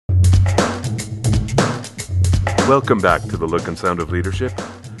Welcome back to The Look and Sound of Leadership,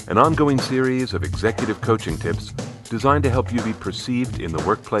 an ongoing series of executive coaching tips designed to help you be perceived in the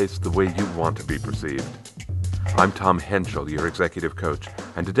workplace the way you want to be perceived. I'm Tom Henschel, your executive coach,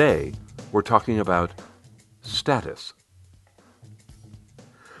 and today we're talking about status.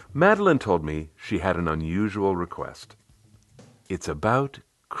 Madeline told me she had an unusual request. "It's about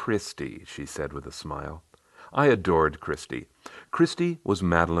Christy," she said with a smile. I adored Christy. Christy was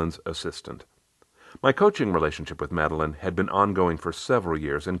Madeline's assistant. My coaching relationship with Madeline had been ongoing for several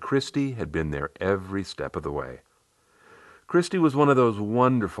years, and Christy had been there every step of the way. Christy was one of those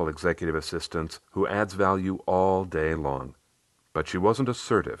wonderful executive assistants who adds value all day long. But she wasn't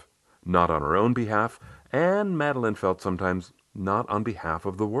assertive, not on her own behalf, and Madeline felt sometimes not on behalf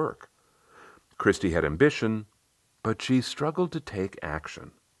of the work. Christy had ambition, but she struggled to take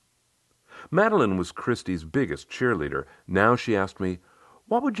action. Madeline was Christy's biggest cheerleader. Now she asked me,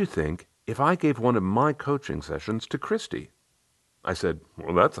 "What would you think if I gave one of my coaching sessions to Christy?" I said,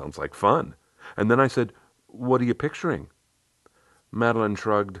 "Well, that sounds like fun." And then I said, "What are you picturing?" Madeline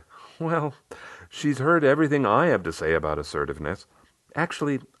shrugged. "Well, she's heard everything I have to say about assertiveness.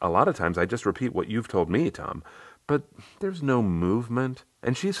 Actually, a lot of times I just repeat what you've told me, Tom. But there's no movement,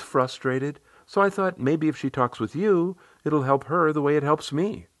 and she's frustrated, so I thought maybe if she talks with you, it'll help her the way it helps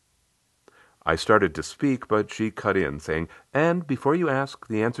me." I started to speak, but she cut in, saying, "And before you ask,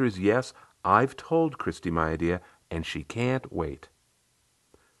 the answer is yes. I've told Christy my idea, and she can't wait."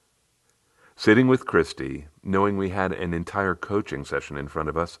 Sitting with Christy, knowing we had an entire coaching session in front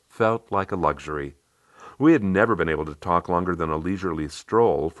of us, felt like a luxury. We had never been able to talk longer than a leisurely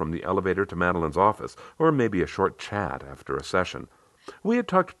stroll from the elevator to Madeline's office, or maybe a short chat after a session. We had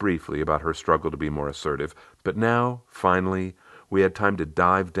talked briefly about her struggle to be more assertive, but now, finally, we had time to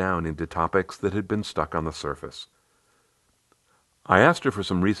dive down into topics that had been stuck on the surface. I asked her for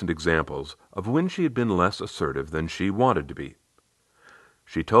some recent examples of when she had been less assertive than she wanted to be.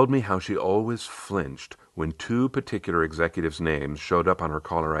 She told me how she always flinched when two particular executives' names showed up on her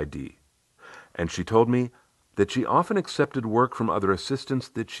caller ID. And she told me that she often accepted work from other assistants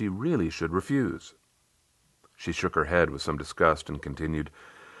that she really should refuse. She shook her head with some disgust and continued,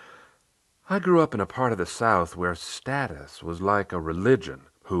 "I grew up in a part of the South where status was like a religion.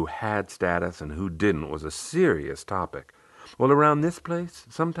 Who had status and who didn't was a serious topic. Well, around this place,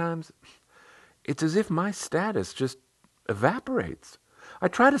 sometimes, it's as if my status just evaporates. I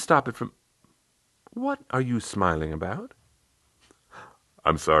try to stop it from—" "What are you smiling about?"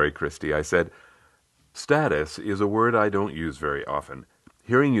 "I'm sorry, Christy," I said. "Status is a word I don't use very often.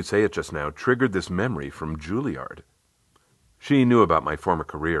 Hearing you say it just now triggered this memory from Juilliard." She knew about my former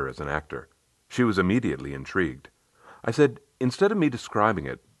career as an actor. She was immediately intrigued. I said, "Instead of me describing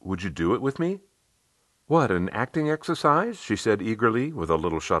it, would you do it with me?" "What, an acting exercise?" she said eagerly, with a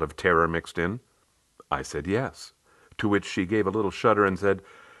little shot of terror mixed in. I said yes, to which she gave a little shudder and said,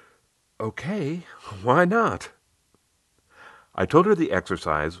 "Okay, why not?" I told her the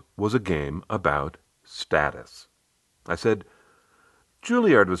exercise was a game about status. I said,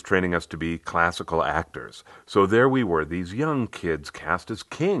 "Juilliard was training us to be classical actors, so there we were, these young kids cast as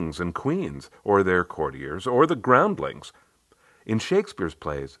kings and queens, or their courtiers, or the groundlings. In Shakespeare's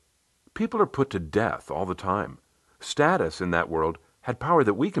plays, people are put to death all the time. Status in that world had power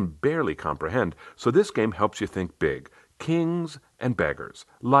that we can barely comprehend, so this game helps you think big. Kings and beggars,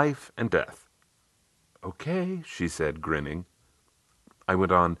 life and death." "Okay," she said, grinning. I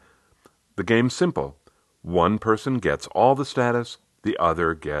went on, "The game's simple. One person gets all the status, the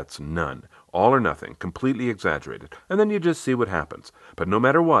other gets none. All or nothing, completely exaggerated. And then you just see what happens. But no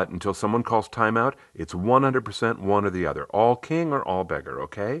matter what, until someone calls timeout, it's 100% one or the other. All king or all beggar,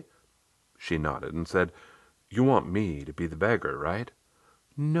 okay?" She nodded and said, "You want me to be the beggar, right?"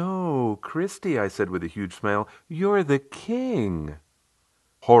 "No, Christy," I said with a huge smile. "You're the king."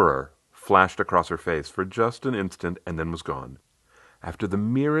 Horror flashed across her face for just an instant and then was gone. After the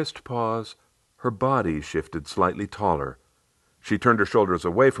merest pause, her body shifted slightly taller. She turned her shoulders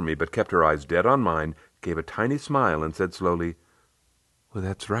away from me, but kept her eyes dead on mine, gave a tiny smile, and said slowly, "Well,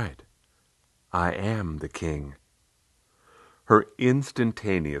 that's right. I am the king." Her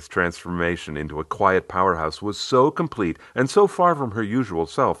instantaneous transformation into a quiet powerhouse was so complete and so far from her usual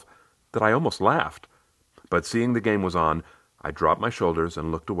self that I almost laughed. But seeing the game was on, I dropped my shoulders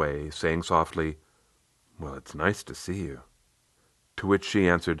and looked away, saying softly, "Well, it's nice to see you." To which she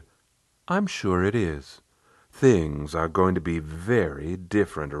answered, "I'm sure it is. Things are going to be very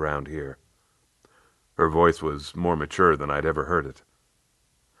different around here." Her voice was more mature than I'd ever heard it.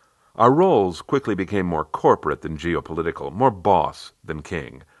 Our roles quickly became more corporate than geopolitical, more boss than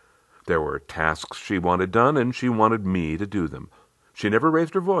king. There were tasks she wanted done, and she wanted me to do them. She never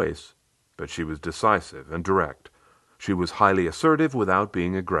raised her voice, but she was decisive and direct. She was highly assertive without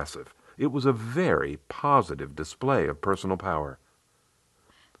being aggressive. It was a very positive display of personal power.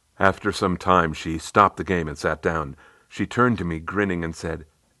 After some time, she stopped the game and sat down. She turned to me, grinning, and said,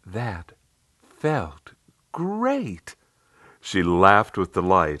 "That felt great." She laughed with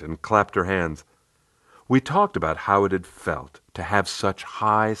delight and clapped her hands. We talked about how it had felt to have such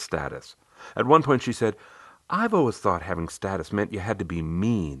high status. At one point she said, "I've always thought having status meant you had to be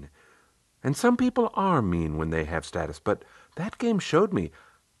mean. And some people are mean when they have status, but that game showed me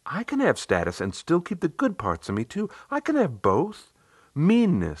I can have status and still keep the good parts of me, too. I can have both.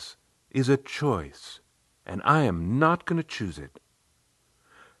 Meanness is a choice, and I am not going to choose it."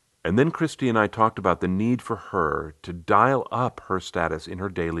 And then Christy and I talked about the need for her to dial up her status in her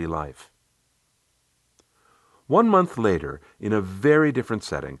daily life. 1 month later, in a very different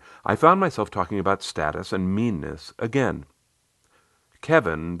setting, I found myself talking about status and meanness again.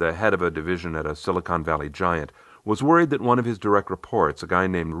 Kevin, the head of a division at a Silicon Valley giant, was worried that one of his direct reports, a guy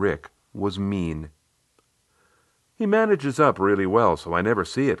named Rick, was mean. "He manages up really well, so I never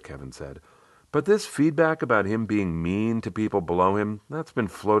see it," Kevin said. "But this feedback about him being mean to people below him, that's been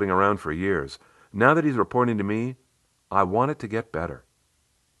floating around for years. Now that he's reporting to me, I want it to get better."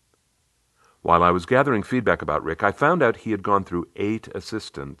 While I was gathering feedback about Rick, I found out he had gone through 8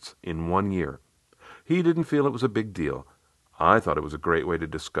 assistants in 1 year. He didn't feel it was a big deal. I thought it was a great way to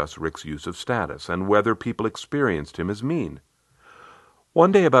discuss Rick's use of status and whether people experienced him as mean.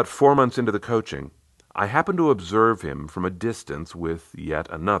 One day, about 4 months into the coaching, I happened to observe him from a distance with yet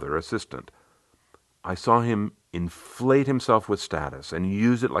another assistant. I saw him inflate himself with status and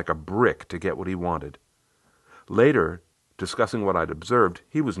use it like a brick to get what he wanted. Later, discussing what I'd observed,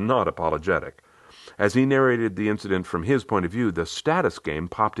 he was not apologetic. As he narrated the incident from his point of view, the status game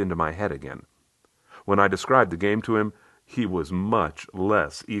popped into my head again. When I described the game to him, he was much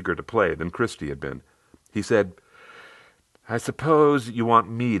less eager to play than Christy had been. He said, "I suppose you want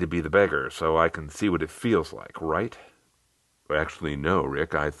me to be the beggar so I can see what it feels like, right?" "Actually, no,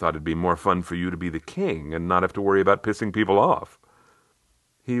 Rick. I thought it'd be more fun for you to be the king and not have to worry about pissing people off."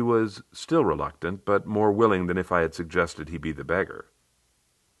 He was still reluctant, but more willing than if I had suggested he be the beggar.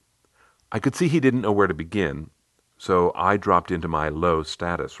 I could see he didn't know where to begin, so I dropped into my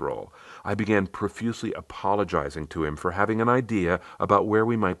low-status role. I began profusely apologizing to him for having an idea about where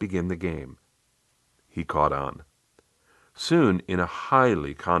we might begin the game. He caught on. Soon, in a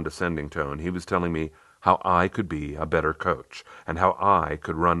highly condescending tone, he was telling me how I could be a better coach and how I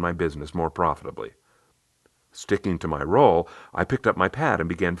could run my business more profitably. Sticking to my role, I picked up my pad and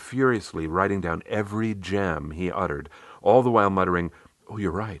began furiously writing down every gem he uttered, all the while muttering, "Oh,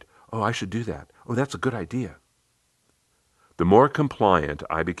 you're right. Oh, I should do that. Oh, that's a good idea." The more compliant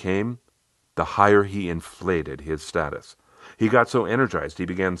I became, the higher he inflated his status. He got so energized he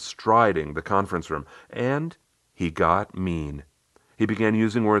began striding the conference room, and he got mean. He began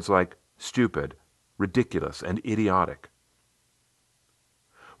using words like stupid, ridiculous, and idiotic.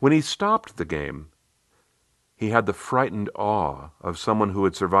 When he stopped the game, he had the frightened awe of someone who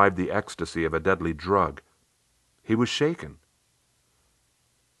had survived the ecstasy of a deadly drug. He was shaken.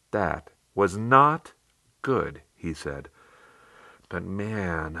 "That was not good," he said. "But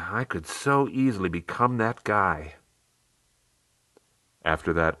man, I could so easily become that guy."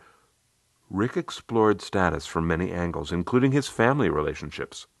 After that, Rick explored status from many angles, including his family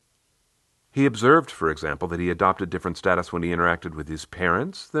relationships. He observed, for example, that he adopted different status when he interacted with his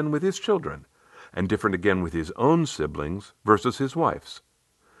parents than with his children, and different again with his own siblings versus his wife's.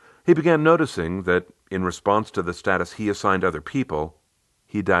 He began noticing that, in response to the status he assigned other people,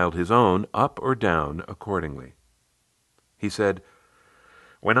 he dialed his own up or down accordingly. He said,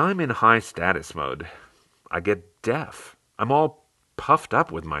 "When I'm in high status mode, I get deaf. I'm all puffed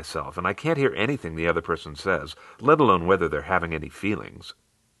up with myself, and I can't hear anything the other person says, let alone whether they're having any feelings."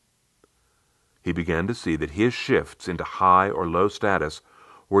 He began to see that his shifts into high or low status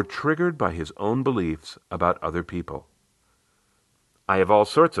were triggered by his own beliefs about other people. "I have all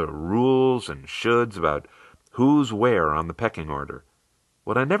sorts of rules and shoulds about who's where on the pecking order.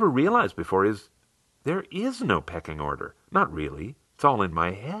 What I never realized before is there is no pecking order. Not really. It's all in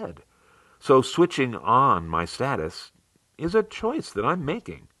my head. So switching on my status is a choice that I'm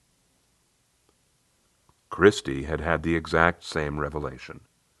making." Christy had had the exact same revelation.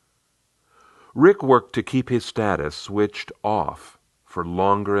 Rick worked to keep his status switched off for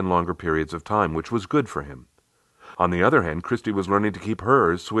longer and longer periods of time, which was good for him. On the other hand, Christy was learning to keep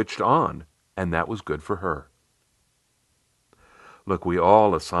hers switched on, and that was good for her. Look, we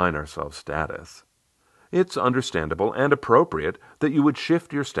all assign ourselves status. It's understandable and appropriate that you would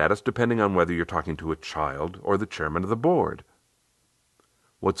shift your status depending on whether you're talking to a child or the chairman of the board.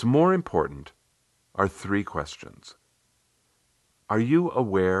 What's more important are 3 questions. Are you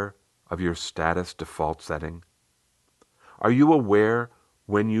aware of your status default setting? Are you aware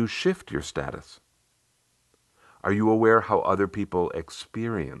when you shift your status? Are you aware how other people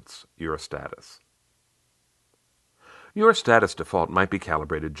experience your status? Your status default might be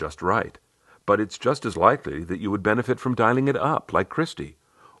calibrated just right, but it's just as likely that you would benefit from dialing it up, like Christy,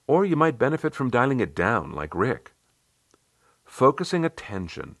 or you might benefit from dialing it down, like Rick. Focusing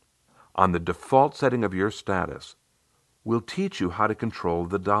attention on the default setting of your status will teach you how to control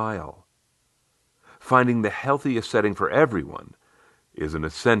the dial. Finding the healthiest setting for everyone is an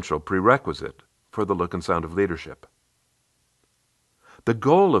essential prerequisite for the look and sound of leadership. The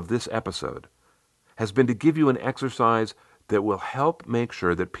goal of this episode has been to give you an exercise that will help make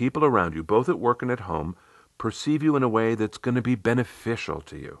sure that people around you, both at work and at home, perceive you in a way that's going to be beneficial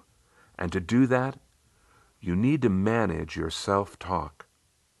to you. And to do that, you need to manage your self-talk.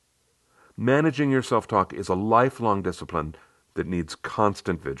 Managing your self-talk is a lifelong discipline that needs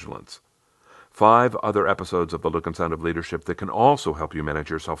constant vigilance. 5 other episodes of The Look and Sound of Leadership that can also help you manage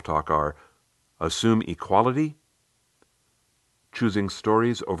your self-talk are Assume Equality, Choosing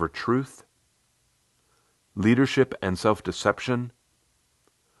Stories Over Truth, Leadership and Self-Deception,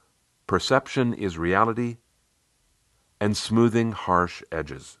 Perception is Reality, and Smoothing Harsh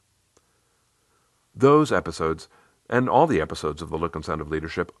Edges. Those episodes, and all the episodes of The Look and Sound of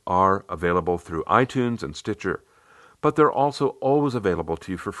Leadership, are available through iTunes and Stitcher, but they're also always available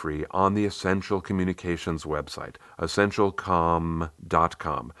to you for free on the Essential Communications website,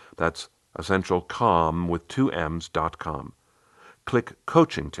 essentialcomm.com. That's essentialcomm with 2 M's.com. Click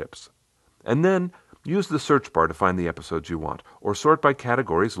Coaching Tips, and then use the search bar to find the episodes you want, or sort by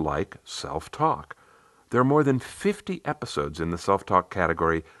categories like self-talk. There are more than 50 episodes in the self-talk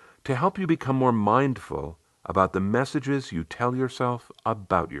category to help you become more mindful about the messages you tell yourself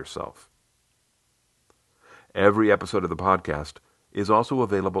about yourself. Every episode of the podcast is also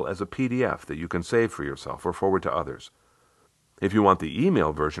available as a PDF that you can save for yourself or forward to others. If you want the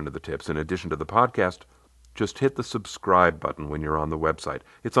email version of the tips in addition to the podcast, just hit the subscribe button when you're on the website.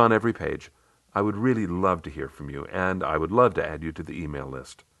 It's on every page. I would really love to hear from you, and I would love to add you to the email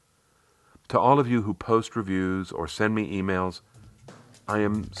list. To all of you who post reviews or send me emails, I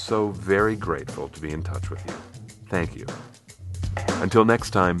am so very grateful to be in touch with you. Thank you. Until next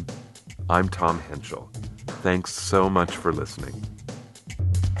time, I'm Tom Henschel. Thanks so much for listening.